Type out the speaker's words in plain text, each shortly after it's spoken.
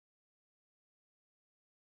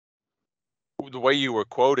the way you were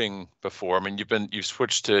quoting before, I mean, you've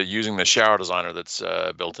switched to using the shower designer that's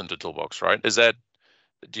built into Toolbox, right?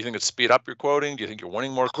 Do you think it's speed up your quoting? Do you think you're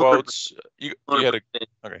winning more 100%. quotes? You had a 100%.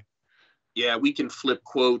 okay. Yeah, we can flip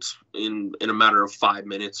quotes in a matter of 5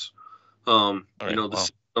 minutes. Okay, wow.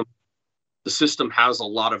 The system has a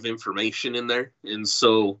lot of information in there, and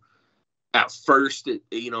so at first,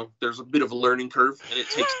 there's a bit of a learning curve, and it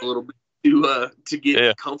takes a little bit to get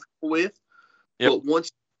Yeah. comfortable with. Yep. But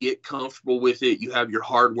once you get comfortable with it, you have your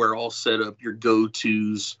hardware all set up, your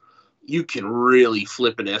go-tos. You can really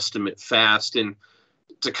flip an estimate fast. And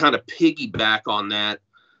to kind of piggyback on that,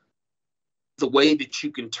 the way that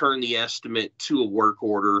you can turn the estimate to a work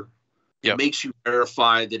order, it Yep. makes you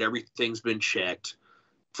verify that everything's been checked.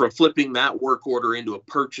 From flipping that work order into a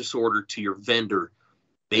purchase order to your vendor,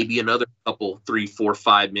 maybe another couple, 3, 4,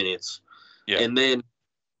 5 minutes. Yeah. And then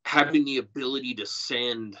having the ability to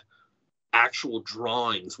send actual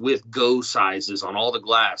drawings with go sizes on all the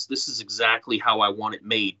glass. This is exactly how I want it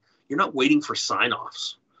made. You're not waiting for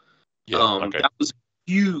sign-offs. Yeah. Okay. That was a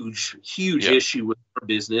huge Yeah. issue with our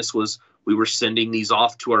business, was we were sending these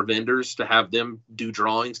off to our vendors to have them do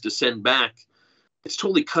drawings to send back. It's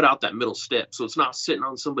totally cut out that middle step. So it's not sitting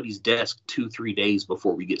on somebody's desk 2-3 days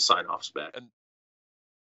before we get sign-offs back. And